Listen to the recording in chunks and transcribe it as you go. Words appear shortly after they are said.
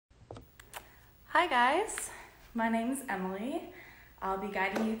Hi guys, my name is Emily. I'll be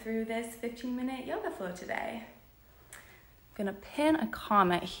guiding you through this 15-minute yoga flow today. I'm gonna pin a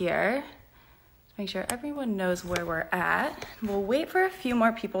comment here to make sure everyone knows where we're at. We'll wait for a few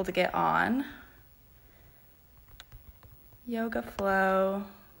more people to get on. Yoga flow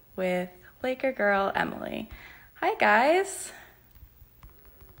with Laker girl Emily. Hi guys.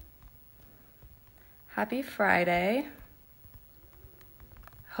 Happy Friday.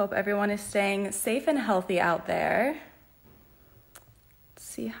 Hope everyone is staying safe and healthy out there. Let's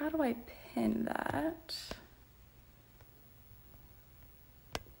see, how do I pin that?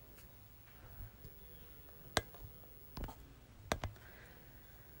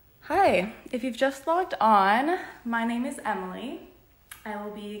 Hi, if you've just logged on, my name is Emily. I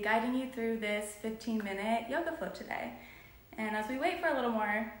will be guiding you through this 15-minute yoga flow today. And as we wait for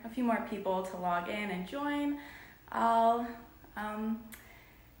a few more people to log in and join, I'll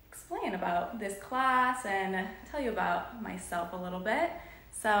explain about this class and tell you about myself a little bit.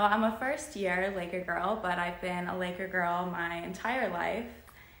 So I'm a first year Laker girl, but I've been a Laker girl my entire life.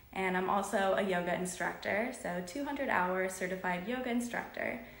 And I'm also a yoga instructor, so 200-hour certified yoga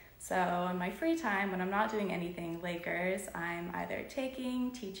instructor. So in my free time, when I'm not doing anything Lakers, I'm either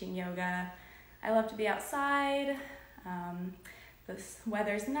teaching yoga. I love to be outside. The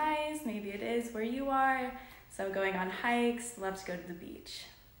weather's nice, maybe it is where you are. So going on hikes, love to go to the beach.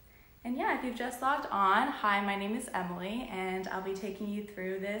 And yeah, if you've just logged on, hi, my name is Emily, and I'll be taking you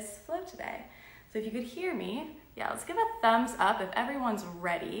through this flow today. So if you could hear me, yeah, let's give a thumbs up if everyone's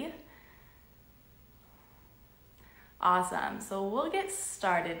ready. Awesome, so we'll get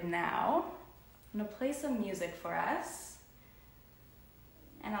started now. I'm gonna play some music for us.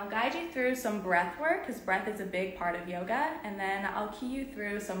 And I'll guide you through some breath work, because breath is a big part of yoga, and then I'll key you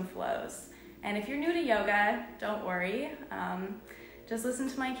through some flows. And if you're new to yoga, don't worry. Just listen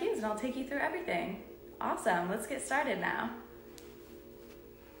to my cues and I'll take you through everything. Awesome, let's get started now.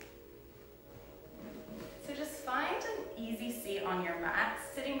 So just find an easy seat on your mat,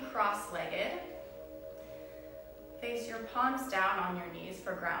 sitting cross-legged. Face your palms down on your knees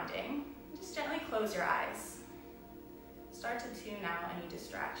for grounding. Just gently close your eyes. Start to tune out any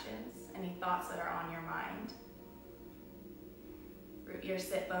distractions, any thoughts that are on your mind. Root your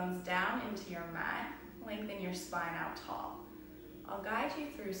sit bones down into your mat. Lengthen your spine out tall. I'll guide you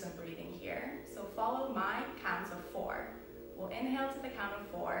through some breathing here, so follow my counts of 4. We'll inhale to the count of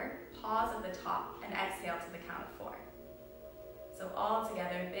 4, pause at the top, and exhale to the count of 4. So all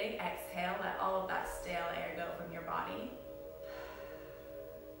together, big exhale, let all of that stale air go from your body.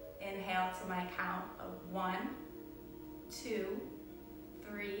 Inhale to my count of 1, 2,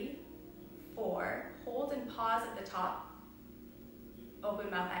 3, 4. Hold and pause at the top. Open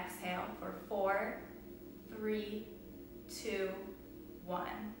mouth exhale for 4, 3, 2, 1.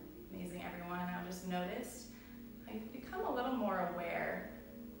 Amazing, everyone. Now just notice how you've become a little more aware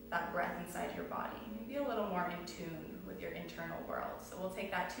of that breath inside your body. Maybe a little more in tune with your internal world. So we'll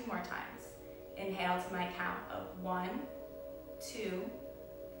take that 2 more times. Inhale to my count of 1, 2,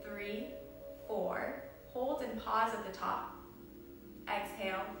 3, 4. Hold and pause at the top.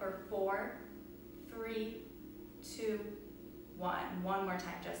 Exhale for 4, 3, 2, 1. One more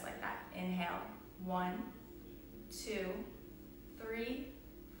time, just like that. Inhale, 1, 2, 3,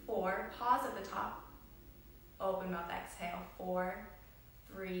 4. Pause at the top. Open mouth exhale. 4,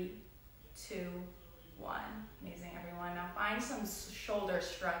 3, 2, 1. Amazing, everyone. Now find some shoulder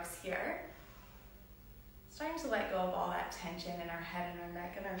shrugs here. Starting to let go of all that tension in our head and our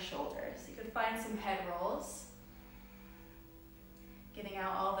neck and our shoulders. You could find some head rolls. Getting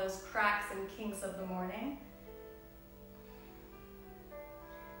out all those cracks and kinks of the morning.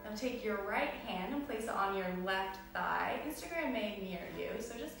 Now take your right hand and place it on your left thigh. Instagram may mirror you,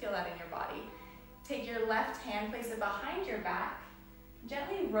 so just feel that in your body. Take your left hand, place it behind your back.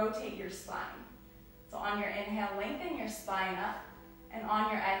 Gently rotate your spine. So on your inhale, lengthen your spine up. And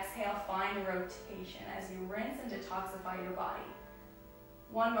on your exhale, find rotation as you rinse and detoxify your body.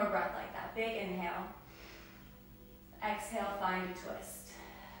 One more breath like that. Big inhale. Exhale, find a twist.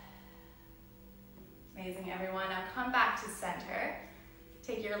 Amazing, everyone. Now come back to center.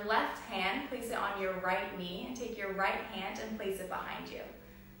 Take your left hand, place it on your right knee, and take your right hand and place it behind you.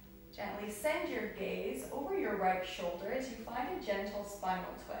 Gently send your gaze over your right shoulder as you find a gentle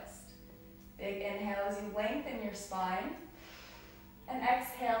spinal twist. Big inhale as you lengthen your spine, and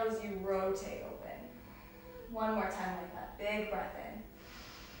exhale as you rotate open. One more time like that. Big breath in.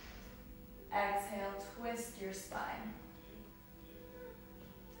 Exhale, twist your spine.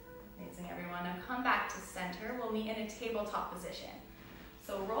 Amazing, everyone. Now come back to center. We'll meet in a tabletop position.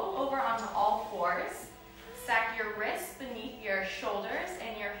 So roll over onto all fours. Stack your wrists beneath your shoulders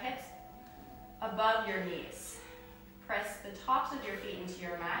and your hips above your knees. Press the tops of your feet into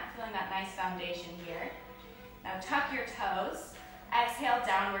your mat, feeling that nice foundation here. Now tuck your toes. Exhale,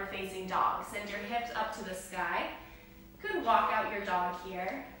 downward facing dog. Send your hips up to the sky. Good, walk out your dog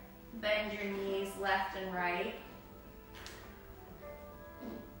here. Bend your knees left and right.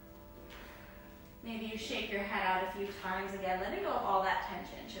 Maybe you shake your head out a few times again, letting go of all that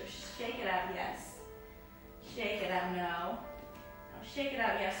tension. So shake it out, yes. Shake it out, no. Now shake it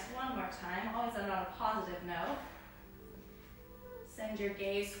out, yes, one more time. Always on a positive note. Send your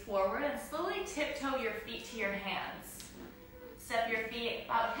gaze forward and slowly tiptoe your feet to your hands. Step your feet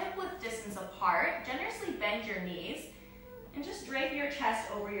about hip-width distance apart. Generously bend your knees and just drape your chest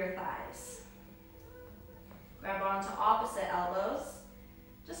over your thighs. Grab onto opposite elbows.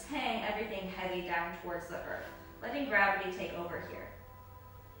 Just hang everything heavy down towards the earth, letting gravity take over here.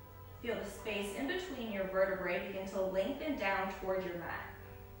 Feel the space in between your vertebrae begin to lengthen down toward your mat.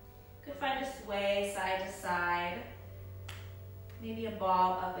 Could find a sway side to side, maybe a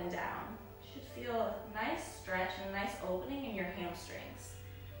bob up and down. Should feel a nice stretch and a nice opening in your hamstrings,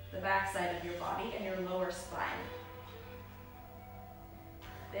 the back side of your body, and your lower spine.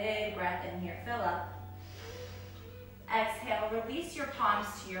 Big breath in here, fill up. Exhale, release your palms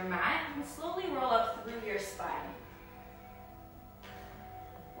to your mat and slowly roll up through your spine.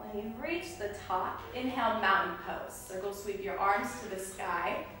 When you've reached the top, inhale, mountain pose. Circle sweep your arms to the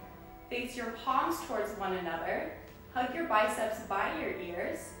sky. Face your palms towards one another. Hug your biceps by your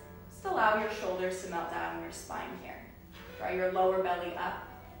ears. Just allow your shoulders to melt down in your spine here. Draw your lower belly up.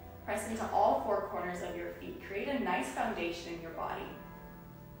 Press into all four corners of your feet. Create a nice foundation in your body.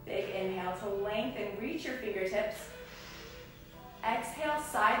 Big inhale to lengthen, reach your fingertips. Exhale,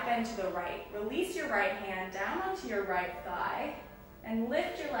 side bend to the right. Release your right hand down onto your right thigh and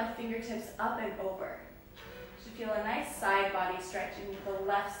lift your left fingertips up and over. You should feel a nice side body stretch in the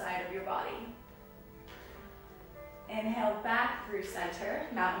left side of your body. Inhale, back through center,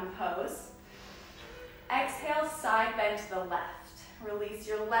 mountain pose. Exhale, side bend to the left. Release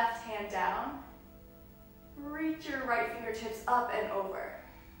your left hand down. Reach your right fingertips up and over.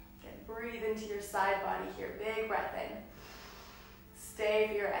 Again, breathe into your side body here. Big breath in. Stay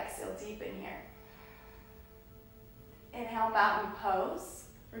for your exhale, deep in here. Inhale, mountain pose.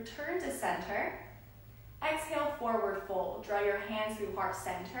 Return to center. Exhale, forward fold. Draw your hands through heart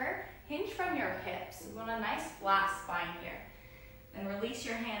center. Hinge from your hips. We want a nice flat spine here. Then release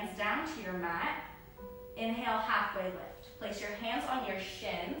your hands down to your mat. Inhale, halfway lift. Place your hands on your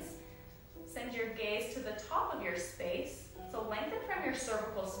shins. Send your gaze to the top of your space. So lengthen from your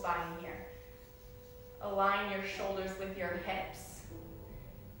cervical spine here. Align your shoulders with your hips.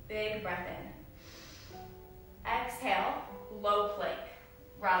 Big breath in. Exhale, low plank.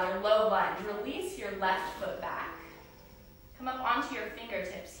 Rather, low lunge. Release your left foot back. Come up onto your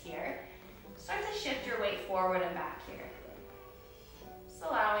fingertips here. Start to shift your weight forward and back here. Just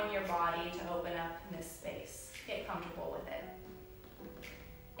allowing your body to open up in this space. Get comfortable with it.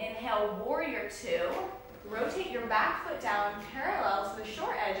 Inhale, warrior two. Rotate your back foot down parallel to the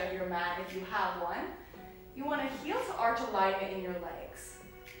short edge of your mat if you have one. You want to heel to arch alignment in your legs.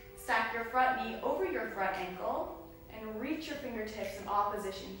 Stack your front knee over your front ankle and reach your fingertips in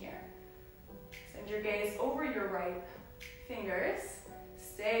opposition here. Send your gaze over your right fingers.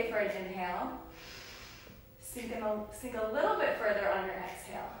 Stay for an inhale. Sink a little bit further on your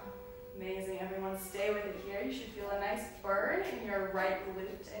exhale. Amazing, everyone. Stay with it here. You should feel a nice burn in your right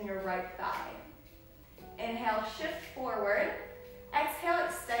glute and your right thigh. Inhale, shift forward. Exhale,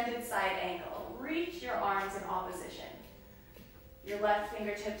 extended side angle. Reach your arms in opposition. Your left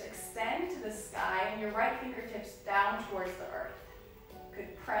fingertips extend to the sky and your right fingertips down towards the earth.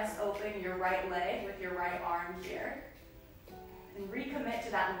 Could press open your right leg with your right arm here. And recommit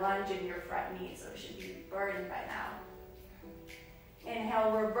to that lunge in your front knee, so it should be burning by now.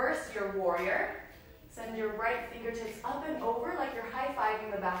 Inhale, reverse your warrior. Send your right fingertips up and over like you're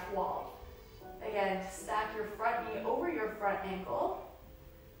high-fiving the back wall. Again, stack your front knee over your front ankle.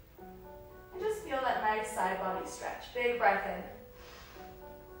 And just feel that nice side body stretch. Big breath in.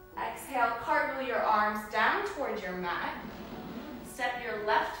 Exhale, cartwheel your arms down towards your mat. Step your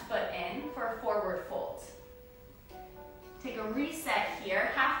left foot in for a forward fold. Take a reset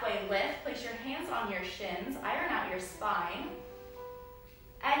here, halfway lift. Place your hands on your shins, iron out your spine.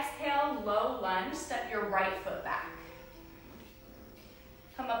 Exhale, low lunge, step your right foot back.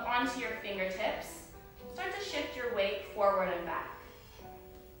 Come up onto your fingertips. Start to shift your weight forward and back.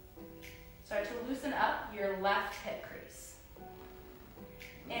 Start to loosen up your left hip crease.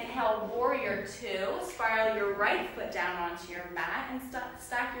 Inhale, warrior two. Spiral your right foot down onto your mat and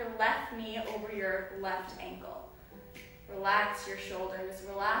stack your left knee over your left ankle. Relax your shoulders,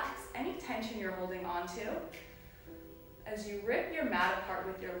 relax any tension you're holding on to as you rip your mat apart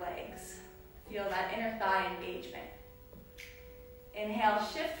with your legs. Feel that inner thigh engagement. Inhale,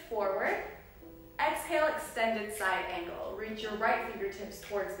 shift forward. Exhale, extended side angle. Reach your right fingertips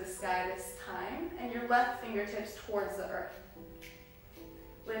towards the sky this time, and your left fingertips towards the earth.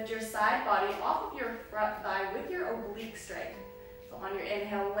 Lift your side body off of your front thigh with your oblique strength. So on your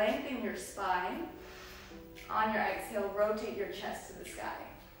inhale, lengthen your spine. On your exhale, rotate your chest to the sky.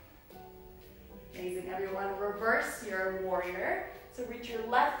 Amazing, everyone. Reverse your warrior. So reach your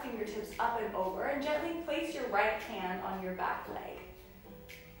left fingertips up and over, and gently place your right hand on your back leg.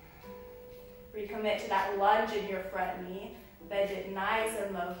 Recommit to that lunge in your front knee. Bend it nice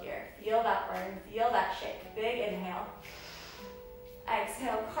and low here. Feel that burn, feel that shake. Big inhale.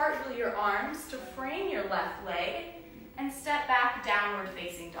 Exhale, cartwheel your arms to frame your left leg and step back, downward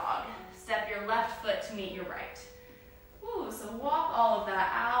facing dog. Step your left foot to meet your right. Ooh, so walk all of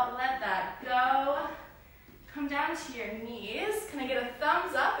that out, let that go. Come down to your knees. Can I get a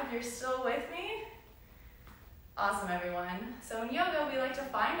thumbs up if you're still with me? Awesome, everyone. So in yoga, we like to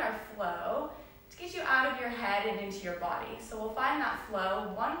find our flow to get you out of your head and into your body. So we'll find that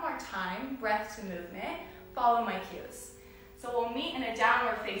flow one more time, breath to movement, follow my cues. So we'll meet in a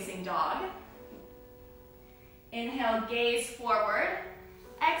downward facing dog. Inhale, gaze forward.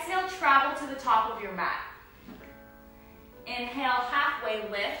 Exhale, travel to the top of your mat. Inhale, halfway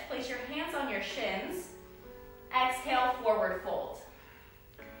lift. Place your hands on your shins. Exhale, forward fold.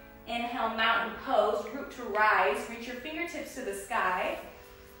 Inhale, mountain pose, root to rise. Reach your fingertips to the sky.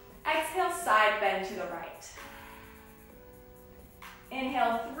 Exhale, side bend to the right.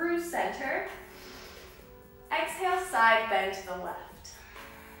 Inhale, through center. Exhale, side bend to the left.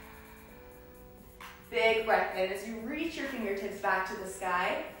 Big breath in as you reach your fingertips back to the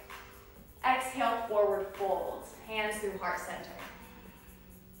sky. Exhale, forward fold. Hands through heart center.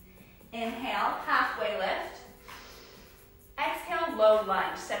 Inhale, halfway lift. Exhale, low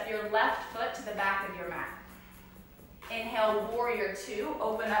lunge. Step your left foot to the back of your mat. Inhale, warrior two.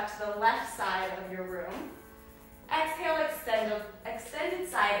 Open up to the left side of your room. Exhale, extended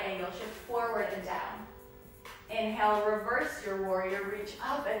side angle. Shift forward and down. Inhale, reverse your warrior. Reach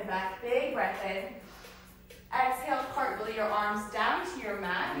up and back. Big breath in. Exhale, cartwheel your arms down to your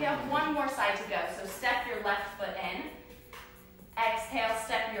mat. We have one more side to go, so step your left foot in. Exhale,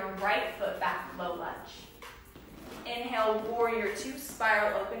 step your right foot back, low lunge. Inhale, warrior two,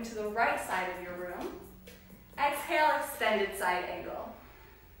 spiral open to the right side of your room. Exhale, extended side angle.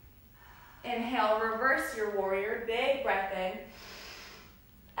 Inhale, reverse your warrior, big breath in.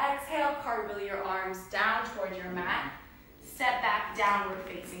 Exhale, cartwheel your arms down towards your mat. Step back, downward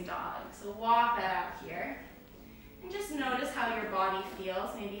facing dog. So walk that out here. And just notice how your body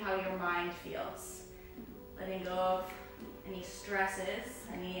feels, maybe how your mind feels. Letting go of any stresses,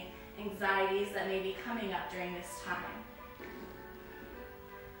 any anxieties that may be coming up during this time.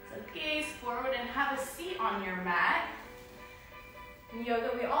 So gaze forward and have a seat on your mat. In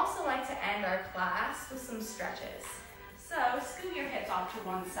yoga, we also like to end our class with some stretches. So scoot your hips off to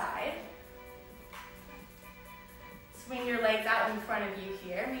one side. Swing your legs out in front of you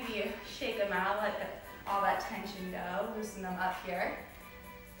here. Maybe shake them out, let all that tension go. Loosen them up here.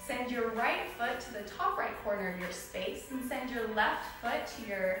 Send your right foot to the top right corner of your space and send your left foot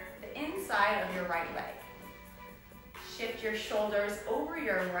to the inside of your right leg. Shift your shoulders over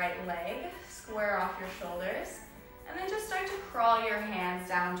your right leg, square off your shoulders, and then just start to crawl your hands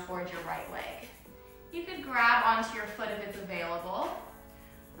down towards your right leg. You could grab onto your foot if it's available,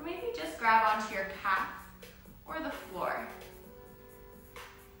 or maybe just grab onto your calf or the floor.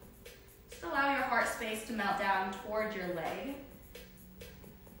 Just allow your heart space to melt down toward your leg.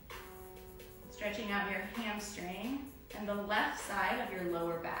 Stretching out your hamstring and the left side of your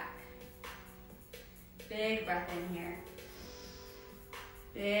lower back. Big breath in here.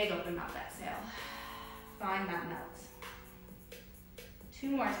 Big open mouth exhale. Find that melt. 2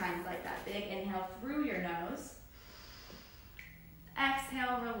 more times like that. Big inhale through your nose.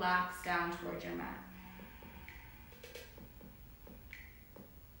 Exhale, relax down towards your mat.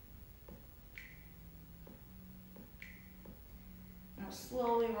 Now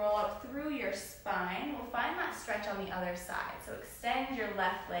slowly roll up through your spine. We'll find that stretch on the other side. So extend your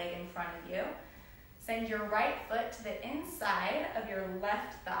left leg in front of you. Send your right foot to the inside of your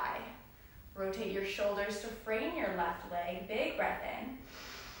left thigh. Rotate your shoulders to frame your left leg. Big breath in.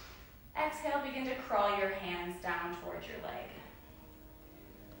 Exhale, begin to crawl your hands down towards your leg.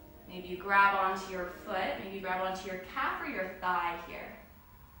 Maybe you grab onto your foot, maybe you grab onto your calf or your thigh here.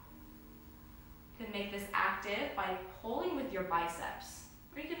 You can make this active by pulling with your biceps.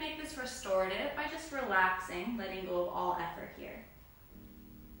 Or you can make this restorative by just relaxing, letting go of all effort here.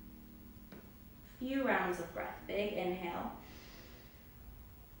 few rounds of breath. Big inhale,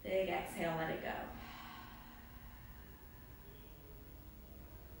 big exhale, let it go.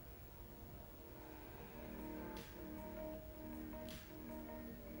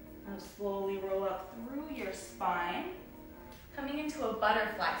 Now slowly roll up through your spine, coming into a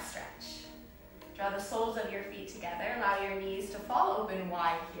butterfly stretch. Draw the soles of your feet together, allow your knees to fall open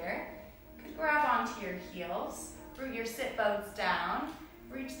wide here. You could grab onto your heels, root your sit bones down,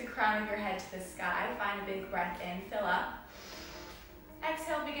 reach the crown of your head to the sky, find a big breath in, fill up.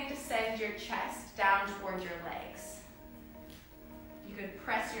 Exhale, begin to send your chest down towards your legs. You could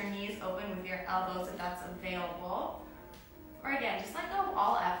press your knees open with your elbows if that's available. Or again, just let go of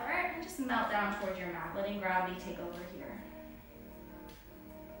all effort and just melt down towards your mat, letting gravity take over here.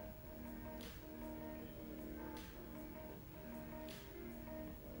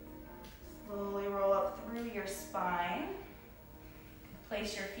 Slowly roll up through your spine.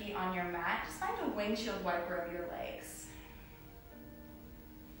 Place your feet on your mat. Just find a windshield wiper of your legs.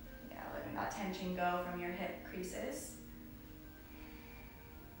 Yeah, letting that tension go from your hip creases.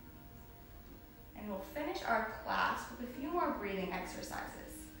 And we'll finish our class with a few more breathing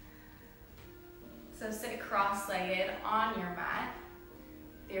exercises. So sit cross-legged on your mat,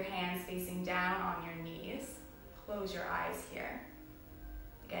 with your hands facing down on your knees. Close your eyes here.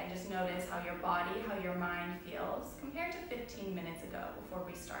 Again, just notice how your body, how your mind feels compared to 15 minutes ago before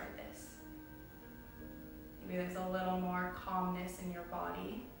we started this. Maybe there's a little more calmness in your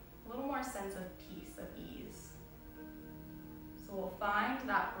body, a little more sense of peace, of ease. So we'll find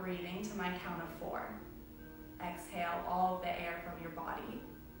that breathing to my count of 4. Exhale all of the air from your body.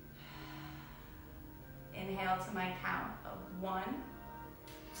 Inhale to my count of 1,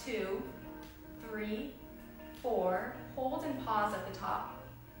 2, 3, 4. Hold and pause at the top.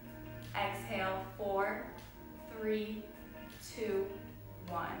 Exhale, 4, 3, 2,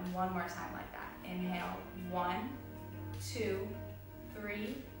 1. One more time like that. Inhale, 1, 2,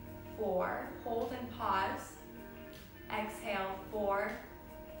 3, 4. Hold and pause. Exhale, 4,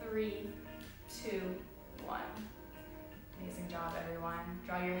 3, 2, 1. Amazing job, everyone.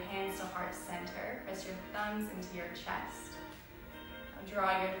 Draw your hands to heart center. Press your thumbs into your chest. Now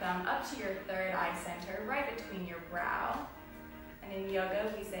draw your thumb up to your third eye center, right between your brow. And in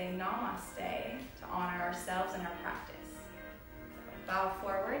yoga, we say namaste to honor ourselves and our practice. So bow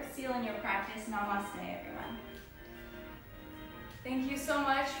forward, seal in your practice. Namaste, everyone. Thank you so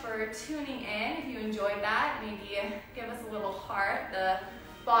much for tuning in. If you enjoyed that, maybe give us a little heart, the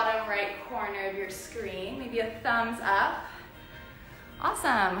bottom right corner of your screen. Maybe a thumbs up.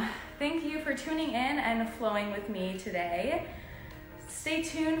 Awesome. Thank you for tuning in and flowing with me today. Stay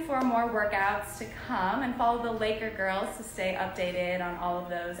tuned for more workouts to come and follow the Laker Girls to stay updated on all of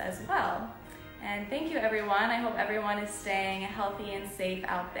those as well. And thank you, everyone. I hope everyone is staying healthy and safe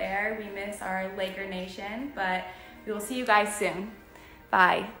out there. We miss our Laker Nation, but we will see you guys soon.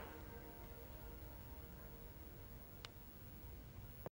 Bye.